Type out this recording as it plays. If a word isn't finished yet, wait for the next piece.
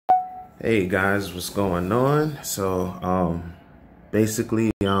Hey guys, what's going on? So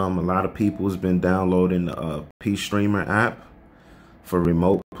basically a lot of people has been downloading the pstreamer app for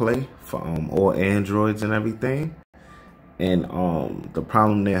remote play for all Androids and everything. And the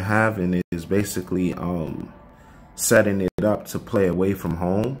problem they're having is basically setting it up to play away from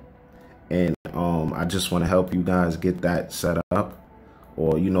home. And I just want to help you guys get that set up,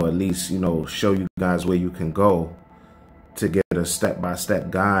 or at least show you guys where you can go to get a step-by-step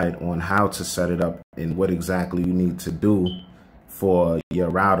guide on how to set it up and what exactly you need to do for your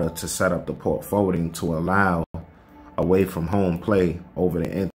router to set up the port forwarding to allow away from home play over the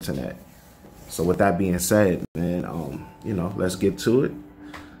internet. So with that being said, man, let's get to it.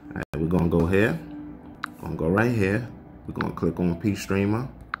 All right, we're gonna go here. I'm gonna go right here. We're gonna click on pstreamer.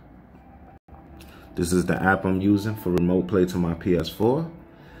 This is the app I'm using for remote play to my PS4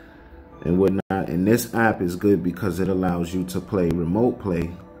 and whatnot. And this app is good because it allows you to play remote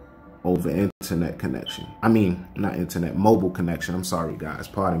play over internet connection. I mean, not internet, mobile connection. I'm sorry, guys.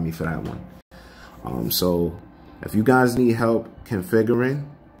 Pardon me for that one. So if you guys need help configuring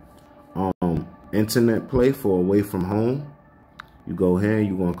internet play for away from home, you go here and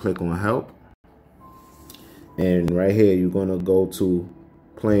you're going to click on help. And right here, you're going to go to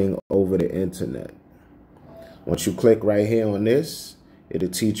playing over the internet. Once you click right here on this, it'll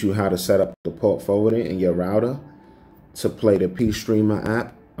teach you how to set up the port forwarding in your router to play the pstreamer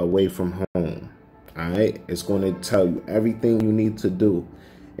app away from home. All right, it's going to tell you everything you need to do,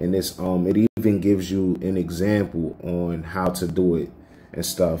 and this it even gives you an example on how to do it and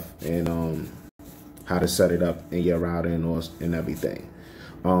stuff, and how to set it up in your router and everything.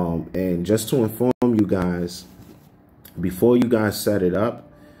 And just to inform you guys, before you guys set it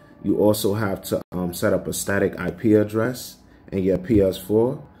up, you also have to set up a static IP address in your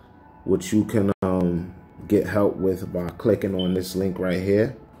PS4, which you can get help with by clicking on this link right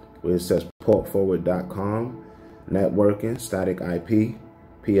here where it says portforward.com networking static IP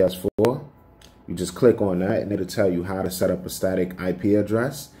PS4. You just click on that and it'll tell you how to set up a static IP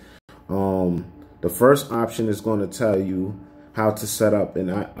address. The first option is going to tell you how to set up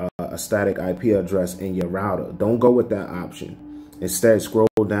a static IP address in your router. Don't go with that option. Instead, scroll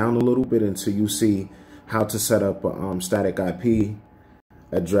down a little bit until you see how to set up a static IP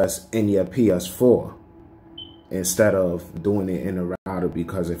address in your PS4 instead of doing it in a router,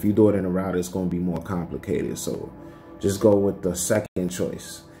 because if you do it in a router, it's going to be more complicated. So just go with the second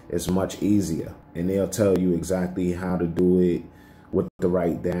choice. It's much easier, and they'll tell you exactly how to do it with the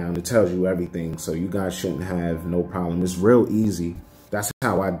write down. It tells you everything, so you guys shouldn't have no problem. It's real easy. That's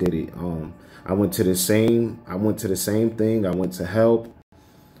how I did it. I went to the same thing. I went to help.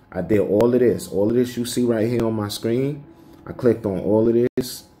 I did all of this. All of this you see right here on my screen. I clicked on all of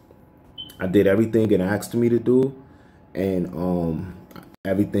this. I did everything it asked me to do, and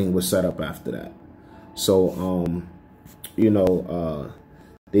everything was set up after that. So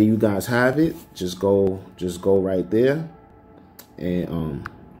there you guys have it. Just go right there, and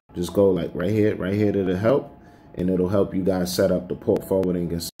just go like right here to the help, and it'll help you guys set up the port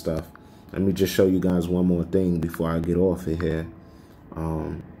forwarding and stuff. Let me just show you guys one more thing before I get off of here.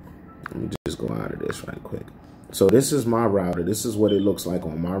 Let me just go out of this right quick. So this is my router. This is what it looks like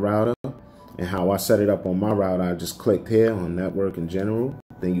on my router. And how I set it up on my router, I just clicked here on network in general.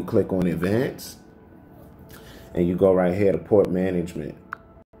 Then you click on advanced. And you go right here to port management.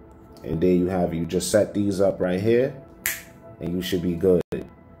 And there you have it. You just set these up right here. And you should be good.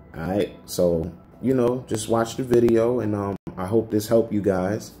 Alright. So, just watch the video. And I hope this helped you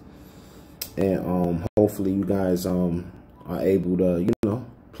guys. And hopefully you guys are able to,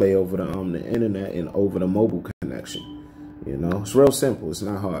 play over the internet and over the mobile connection. It's real simple. It's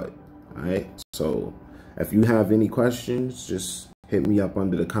not hard. All right. So if you have any questions, just hit me up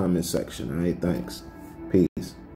under the comment section. All right. Thanks.